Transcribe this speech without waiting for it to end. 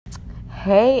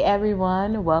Hey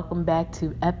everyone, welcome back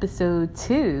to episode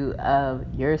 2 of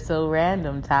You're So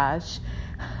Random, Tosh.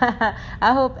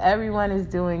 I hope everyone is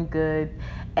doing good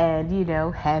and,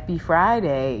 happy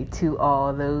Friday to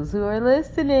all those who are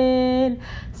listening.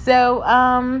 So,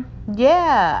 I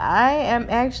am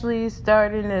actually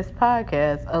starting this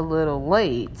podcast a little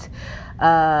late.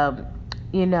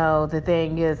 The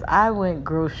thing is, I went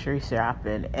grocery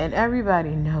shopping and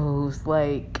everybody knows,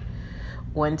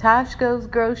 when Tosh goes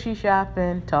grocery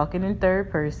shopping, talking in third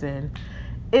person,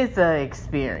 it's an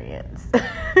experience.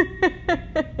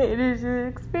 It is an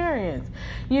experience.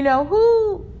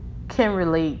 Who can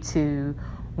relate to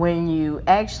when you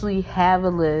actually have a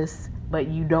list, but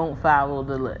you don't follow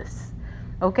the list?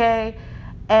 Okay?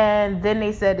 And then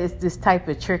they said it's this type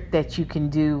of trick that you can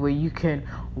do where you can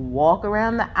walk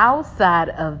around the outside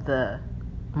of the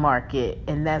market,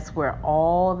 and that's where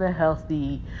all the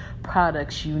healthy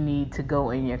products you need to go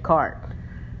in your cart.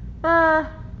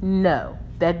 No,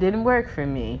 that didn't work for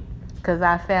me because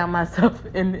I found myself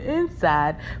in the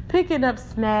inside picking up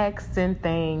snacks and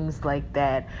things like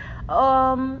that.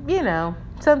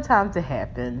 Sometimes it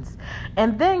happens.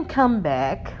 And then come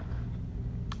back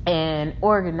and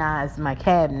organize my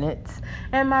cabinets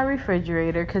and my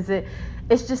refrigerator because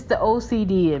it's just the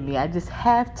OCD in me. I just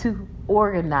have to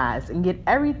organize and get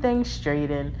everything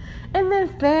straightened, and then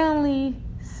finally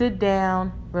sit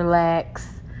down,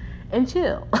 relax, and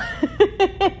chill.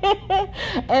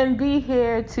 And be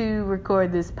here to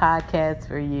record this podcast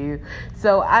for you.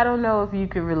 So I don't know if you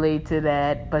can relate to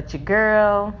that, but your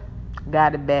girl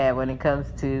got it bad when it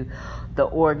comes to the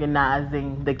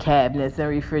organizing the cabinets and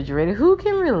refrigerator. Who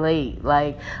can relate?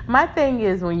 My thing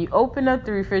is, when you open up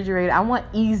the refrigerator, I want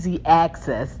easy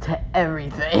access to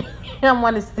everything. I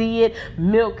want to see it.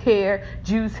 Milk here,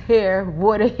 juice here,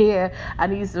 water here. I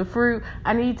need some fruit.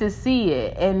 I need to see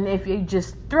it. And if you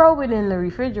just throw it in the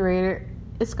refrigerator,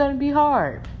 it's going to be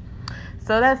hard.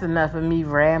 So that's enough of me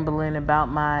rambling about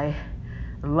my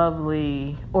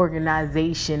lovely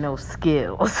organizational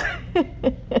skills.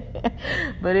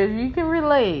 But if you can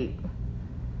relate,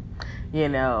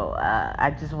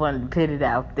 I just wanted to put it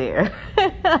out there.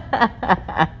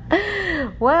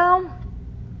 Well,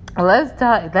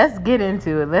 let's get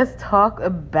into it. Let's talk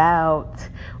about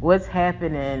what's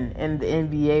happening in the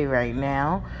NBA right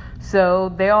now.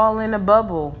 So they're all in a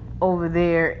bubble over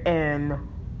there in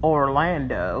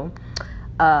Orlando.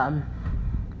 I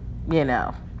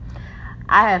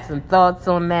have some thoughts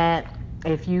on that.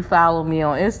 If you follow me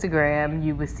on Instagram,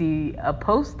 you would see a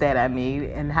post that I made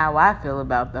and how I feel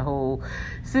about the whole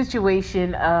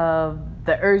situation of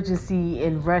the urgency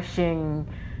in rushing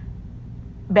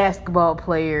basketball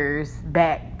players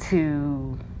back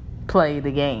to play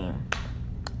the game.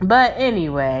 But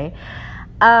anyway,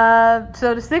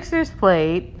 so the Sixers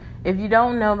played. If you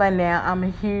don't know by now, I'm a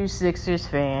huge Sixers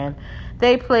fan.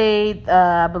 They played,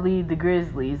 I believe, the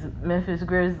Memphis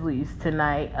Grizzlies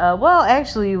tonight.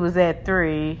 Actually, it was at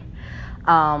 3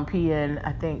 p.m.,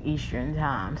 I think, Eastern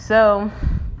time. So,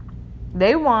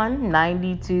 they won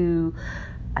 92,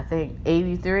 I think,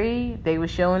 83. They were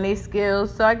showing their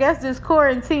skills. So, I guess this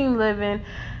quarantine living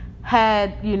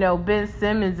had, Ben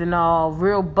Simmons and all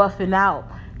real buffing out,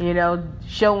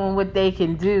 showing what they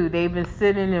can do. They've been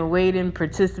sitting and waiting,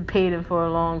 participating for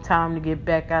a long time to get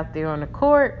back out there on the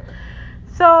court.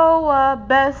 So,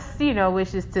 best,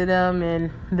 wishes to them in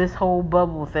this whole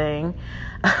bubble thing.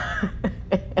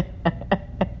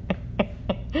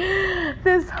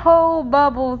 This whole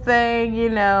bubble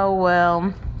thing,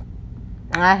 I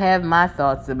have my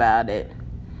thoughts about it.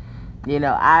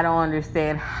 I don't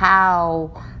understand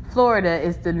how Florida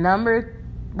is the number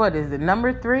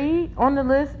 3 on the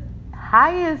list?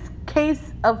 Highest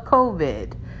case of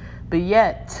COVID. But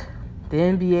yet, the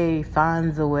NBA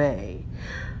finds a way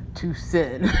to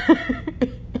send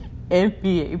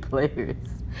NBA players.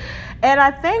 And I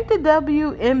think the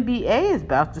WNBA is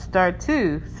about to start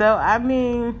too. So,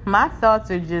 my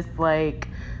thoughts are just I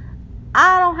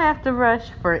don't have to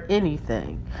rush for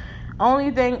anything.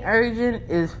 Only thing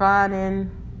urgent is finding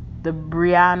the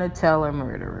Breonna Taylor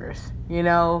murderers.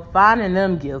 Finding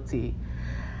them guilty.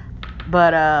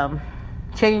 But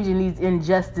changing these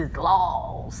injustice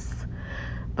laws.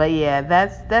 But yeah,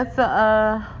 that's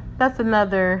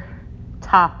another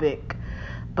topic.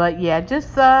 But yeah,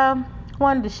 just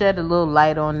wanted to shed a little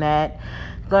light on that.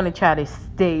 Gonna try to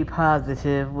stay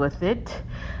positive with it.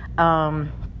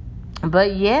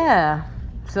 But yeah,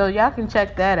 so y'all can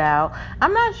check that out.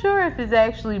 I'm not sure if it's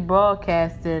actually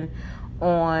broadcasting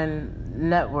on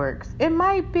networks. It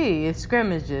might be. It's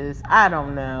scrimmages. I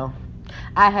don't know.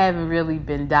 I haven't really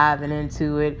been diving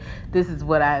into it. This is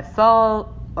what I saw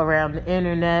around the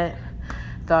internet.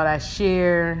 Thought I'd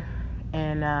share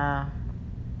And,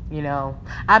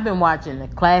 I've been watching the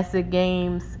classic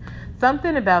games.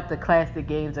 Something about the classic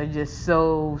games are just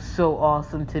so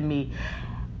awesome to me.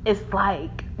 It's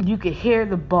like you could hear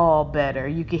the ball better.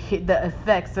 You could hear the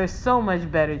effects are so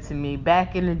much better to me.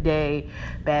 Back in the day,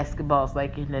 basketball's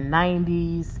like in the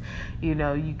 90s,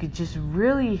 you could just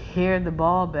really hear the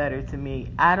ball better to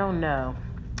me. I don't know.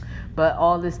 But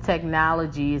all this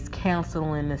technology is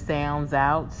canceling the sounds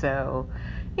out. So,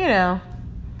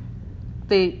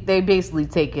 they basically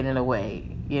taking it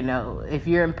away. If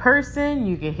you're in person,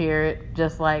 you can hear it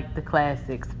just like the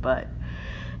classics, but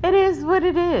it is what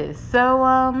it is.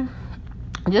 So,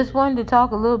 just wanted to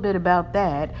talk a little bit about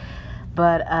that.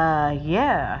 But,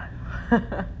 yeah,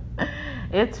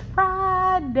 it's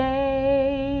Friday,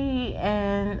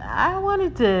 and I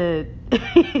wanted to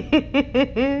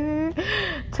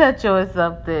touch on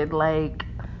something like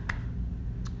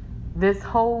this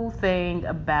whole thing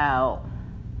about,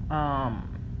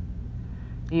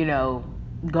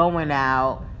 going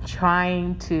out,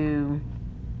 trying to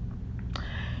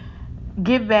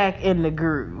get back in the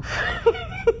groove.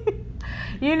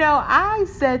 I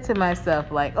said to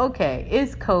myself, like, okay,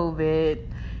 it's COVID.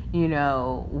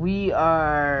 We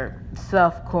are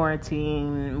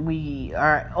self-quarantined. We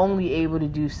are only able to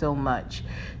do so much.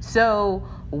 So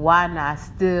why not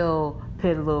still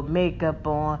put a little makeup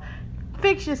on?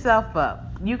 Fix yourself up.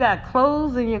 You got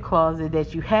clothes in your closet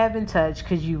that you haven't touched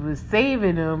because you was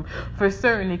saving them for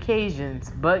certain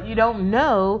occasions. But you don't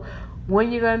know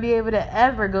when you're going to be able to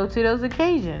ever go to those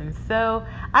occasions. So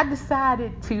I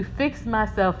decided to fix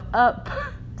myself up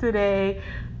today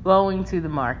going to the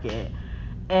market.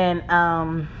 And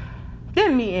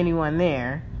didn't meet anyone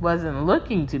there. Wasn't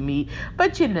looking to meet.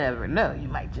 But you never know. You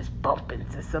might just bump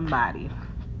into somebody.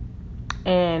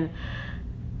 And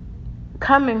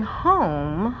coming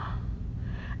home,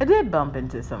 I did bump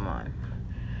into someone.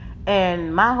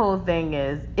 And my whole thing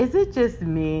is it just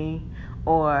me,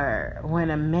 or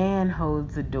when a man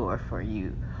holds the door for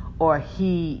you, or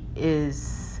he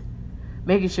is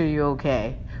making sure you're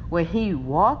okay, when he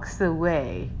walks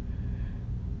away,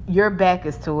 your back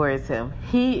is towards him.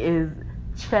 He is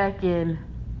checking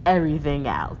everything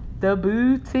out. The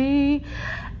booty.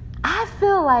 I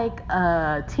feel like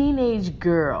a teenage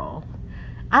girl.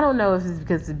 I don't know if it's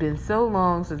because it's been so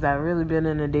long since I've really been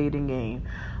in a dating game,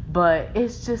 but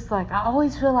it's just like I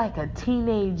always feel like a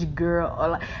teenage girl,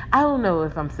 or like, I don't know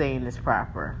if I'm saying this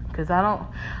proper, because I don't,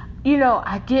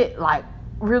 I get like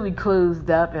really closed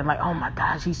up and like, oh my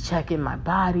gosh, he's checking my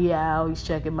body out, he's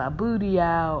checking my booty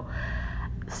out,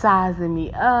 sizing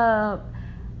me up.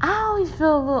 I always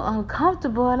feel a little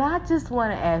uncomfortable, and I just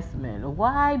want to ask men,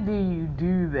 why do you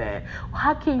do that?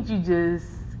 Why can't you just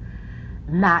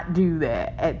not do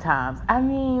that at times? I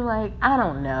mean, like, I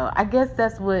don't know. I guess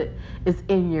that's what is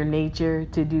in your nature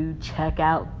to do, check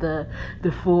out the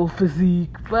full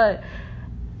physique. But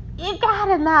you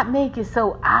gotta not make it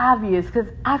so obvious, because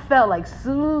I felt like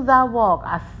soon as I walked,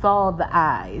 I saw the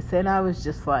eyes, and I was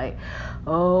just like,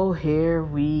 oh, here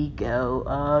we go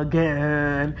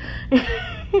again.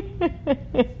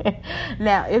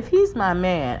 Now, if he's my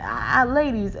man,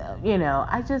 ladies,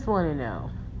 I just want to know,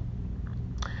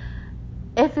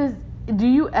 do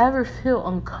you ever feel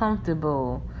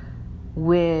uncomfortable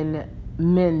when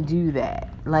men do that?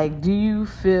 Like, do you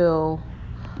feel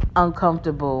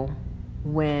uncomfortable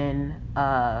when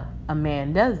a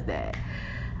man does that?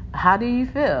 How do you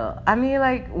feel? I mean,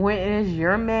 like, when it's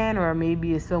your man, or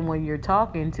maybe it's someone you're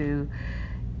talking to,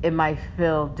 it might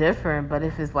feel different. But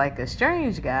if it's like a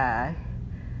strange guy,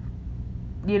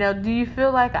 do you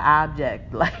feel like an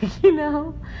object? Like,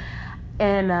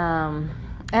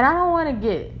 and I don't want to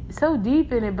get so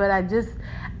deep in it, but I just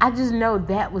know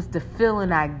that was the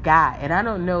feeling I got. And I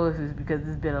don't know if it's because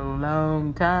it's been a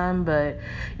long time, but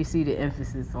you see the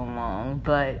emphasis on long.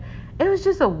 But it was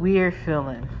just a weird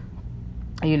feeling,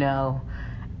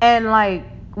 And like,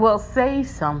 well, say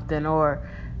something, or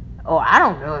I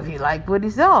don't know if he liked what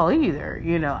he saw either,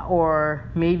 or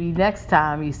maybe next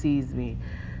time he sees me.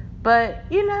 But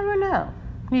you never know.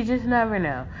 You just never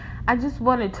know. I just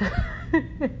wanted to...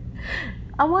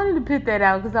 I wanted to put that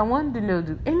out because I wanted to know,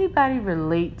 do anybody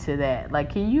relate to that?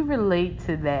 Like, can you relate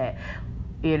to that?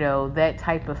 That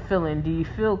type of feeling. Do you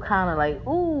feel kind of like,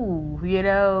 ooh,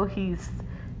 he's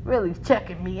really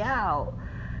checking me out?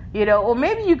 Or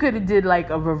maybe you could have did like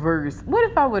a reverse. What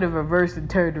if I would have reversed and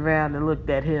turned around and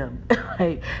looked at him?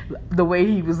 Like, the way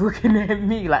he was looking at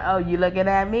me. Like, oh, you looking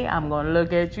at me? I'm going to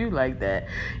look at you like that.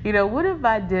 What if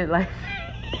I did like...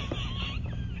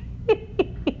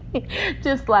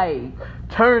 just like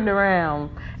turned around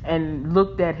and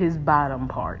looked at his bottom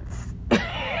parts?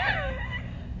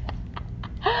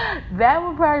 That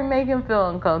would probably make him feel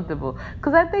uncomfortable.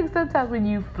 Because I think sometimes when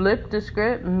you flip the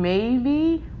script,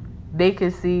 maybe they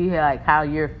can see like how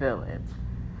you're feeling.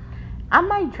 I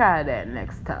might try that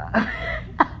next time.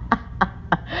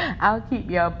 I'll keep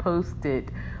y'all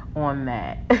posted on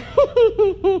that.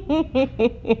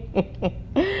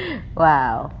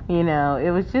 Wow. You know,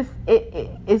 it was just,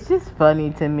 it's just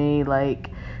funny to me,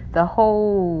 like the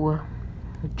whole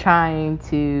trying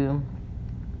to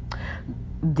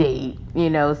date, you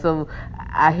know. So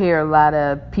I hear a lot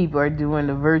of people are doing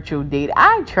the virtual date.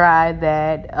 I tried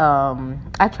that.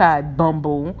 I tried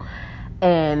Bumble,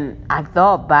 and I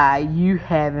thought by you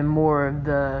having more of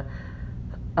the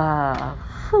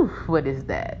what is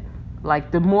that?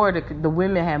 Like the more the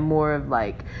women have more of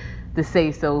like the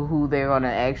say so who they're gonna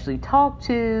actually talk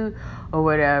to or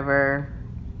whatever.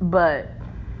 But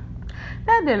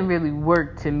that didn't really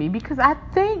work to me because I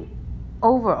think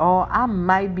overall I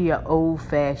might be an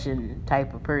old-fashioned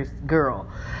type of girl.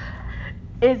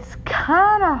 It's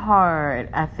kind of hard,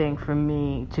 I think, for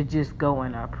me to just go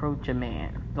and approach a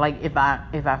man. Like if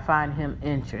I find him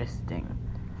interesting,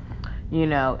 you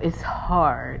know, it's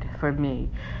hard for me.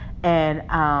 And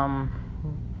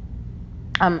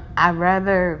I'd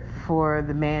rather for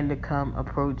the man to come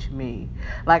approach me.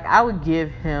 Like I would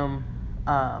give him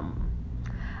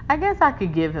I guess I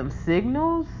could give him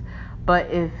signals, but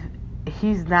if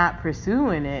he's not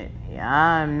pursuing it,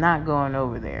 I'm not going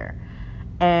over there.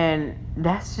 And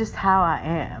that's just how I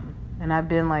am. And I've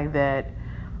been like that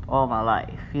all my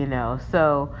life, you know.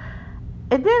 So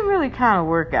it didn't really kind of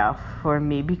work out for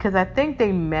me because I think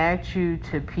they match you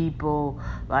to people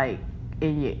like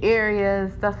in your area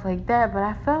and stuff like that. But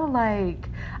I felt like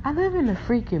I live in the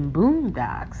freaking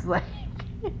boondocks. Like,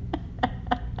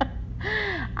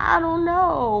 I don't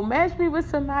know. Match me with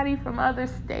somebody from other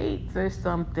states or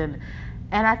something.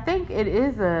 And I think it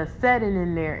is a setting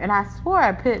in there. And I swore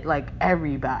I put like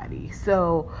everybody.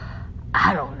 So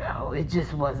I don't know. It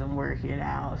just wasn't working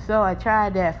out. So I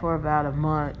tried that for about a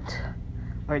month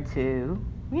or two.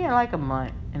 Yeah, like a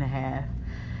month and a half.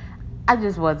 I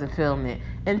just wasn't feeling it.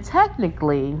 And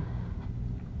technically,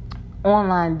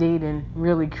 online dating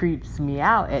really creeps me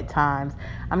out at times.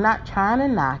 I'm not trying to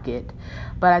knock it,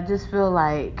 but I just feel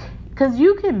like, because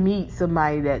you can meet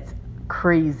somebody that's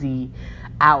crazy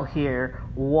out here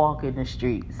walking the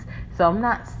streets. So I'm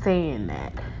not saying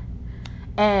that.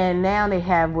 And now they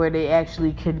have where they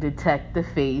actually can detect the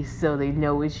face so they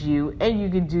know it's you, and you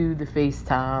can do the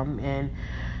FaceTime and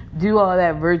do all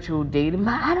that virtual dating.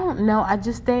 But I don't know. I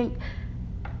just think,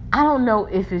 I don't know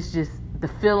if it's just the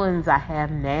feelings I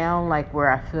have now, like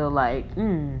where I feel like,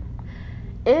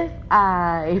 if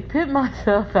I put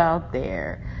myself out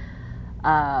there,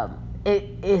 it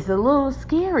is a little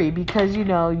scary because, you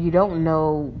know, you don't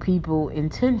know people's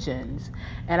intentions.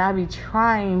 And I be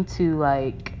trying to,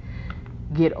 like,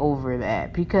 get over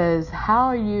that, because how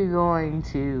are you going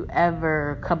to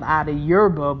ever come out of your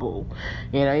bubble?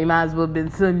 You know, you might as well have been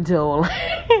sent to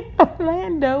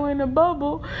Orlando in a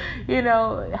bubble. You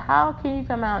know, how can you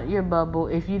come out your bubble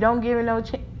if you don't give it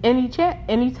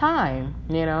any time?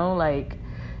 You know, like,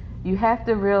 you have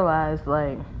to realize,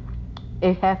 like,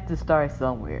 it has to start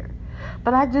somewhere.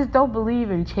 But I just don't believe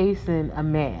in chasing a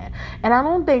man. And I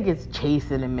don't think it's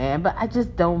chasing a man, but I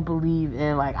just don't believe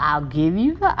in, like, I'll give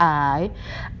you the eye,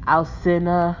 I'll send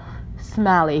a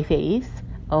smiley face,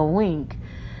 a wink.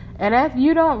 And if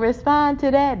you don't respond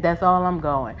to that, that's all I'm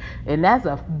going. And that's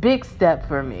a big step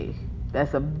for me.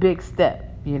 That's a big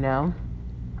step, you know.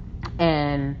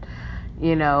 And,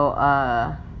 you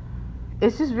know,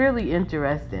 it's just really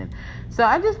interesting. So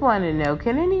I just want to know,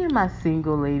 can any of my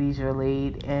single ladies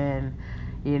relate and,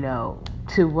 you know,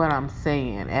 to what I'm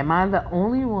saying? Am I the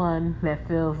only one that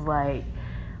feels like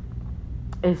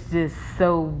it's just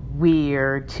so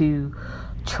weird to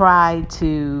try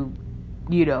to,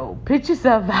 you know, put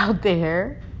yourself out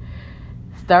there,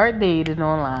 start dating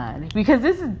online? Because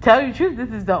this is, tell you the truth, this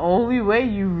is the only way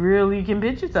you really can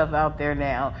put yourself out there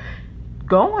now.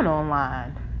 Going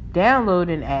online,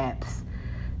 downloading apps,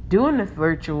 doing the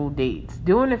virtual dates,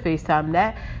 doing the FaceTime,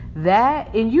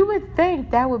 that, and you would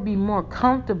think that would be more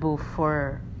comfortable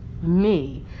for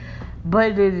me,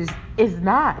 but it's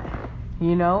not,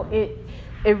 you know,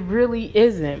 it really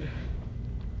isn't.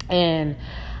 And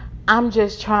I'm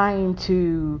just trying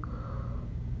to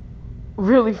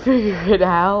really figure it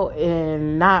out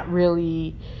and not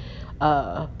really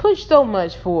push so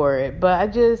much for it. But I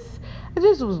just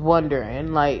was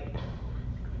wondering, like,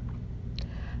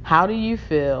 how do you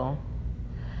feel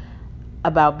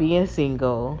about being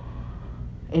single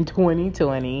in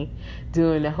 2020,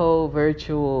 doing the whole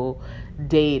virtual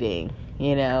dating?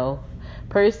 You know,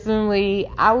 personally,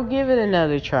 I would give it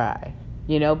another try.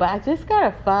 But I just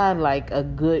gotta find like a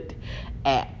good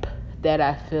app that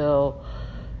I feel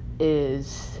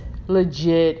is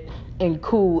legit and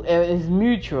cool and is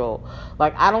mutual.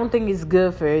 Like, I don't think it's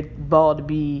good for the ball to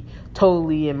be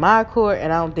totally in my court,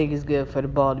 and I don't think it's good for the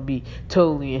ball to be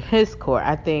totally in his court.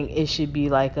 I think it should be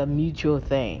like a mutual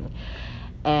thing.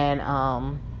 And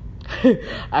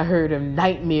I heard of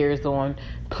nightmares on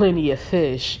Plenty of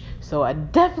Fish, so I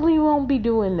definitely won't be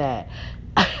doing that.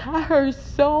 I heard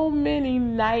so many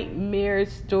nightmare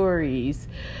stories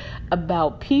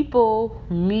about people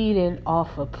meeting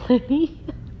off of Plenty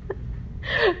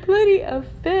of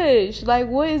Fish. Like,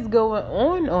 what is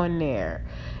going on there?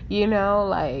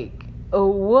 Like,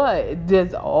 what?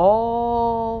 Does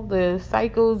all the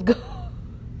cycles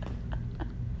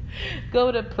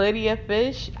go to Plenty of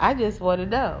Fish? I just want to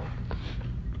know.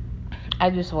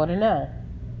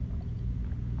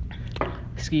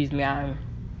 Excuse me, I'm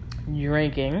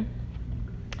drinking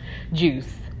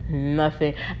juice.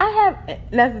 Nothing.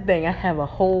 That's the thing. I have a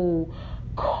whole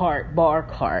bar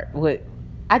cart with.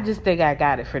 I just think I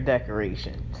got it for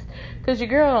decorations. Because your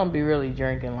girl don't be really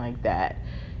drinking like that.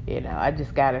 I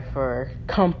just got it for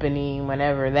company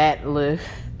whenever that lifts,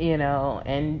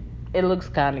 and it looks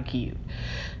kind of cute.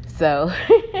 So,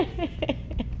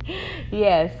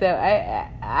 yeah, so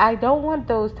I don't want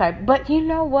those type. But you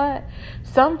know what?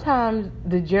 Sometimes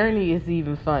the journey is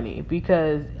even funny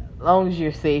because as long as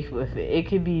you're safe with it, it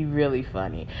can be really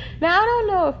funny. Now, I don't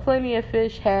know if Plenty of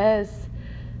Fish has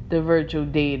the virtual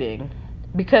dating.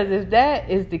 Because if that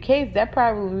is the case, that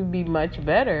probably would be much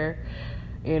better,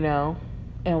 in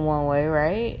one way,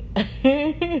 right?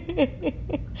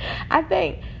 I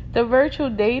think the virtual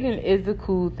dating is a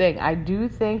cool thing. I do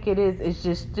think it is. It's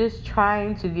just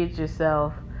trying to get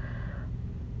yourself,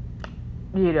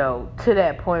 to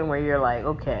that point where you're like,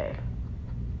 okay,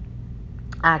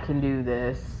 I can do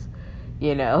this.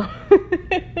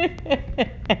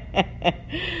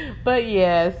 But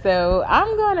yeah, so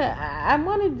I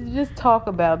wanted to just talk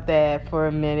about that for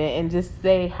a minute and just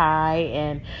say hi,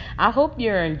 and I hope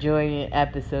you're enjoying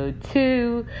episode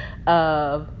 2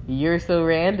 of You're So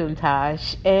Random,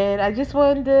 Tosh. And I just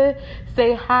wanted to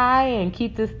say hi and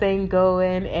keep this thing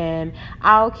going, and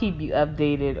I'll keep you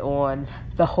updated on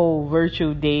the whole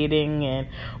virtual dating and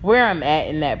where I'm at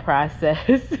in that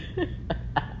process.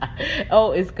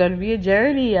 Oh, it's going to be a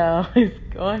journey, y'all. It's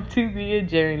going to be a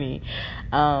journey.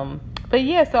 But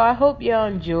yeah, so I hope y'all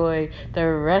enjoy the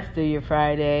rest of your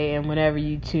Friday and whenever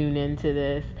you tune into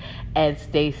this. And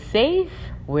stay safe,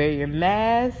 wear your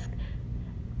mask,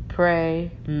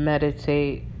 pray,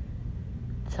 meditate,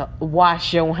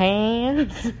 wash your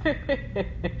hands,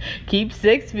 keep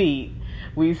 6 feet.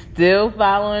 We still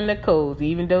following the codes,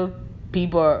 even though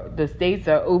the states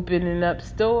are opening up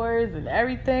stores and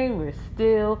everything, we're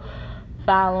still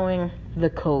following the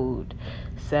code.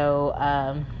 So,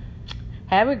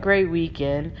 have a great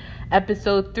weekend.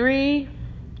 Episode 3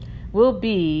 will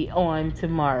be on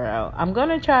tomorrow. I'm going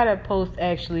to try to post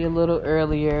actually a little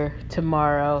earlier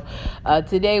tomorrow.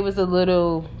 Today was a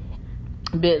little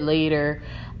bit later,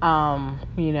 so I'm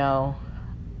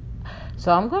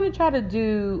going to try to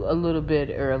do a little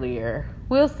bit earlier.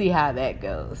 We'll see how that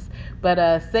goes. But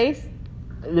I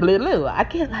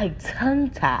get like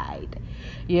tongue-tied.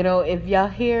 If y'all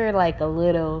hear like a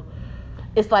little,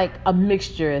 it's like a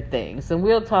mixture of things. And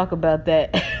we'll talk about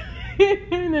that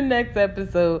in the next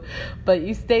episode. But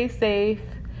you stay safe.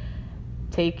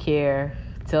 Take care.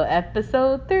 Till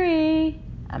episode 3.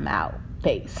 I'm out.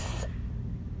 Peace.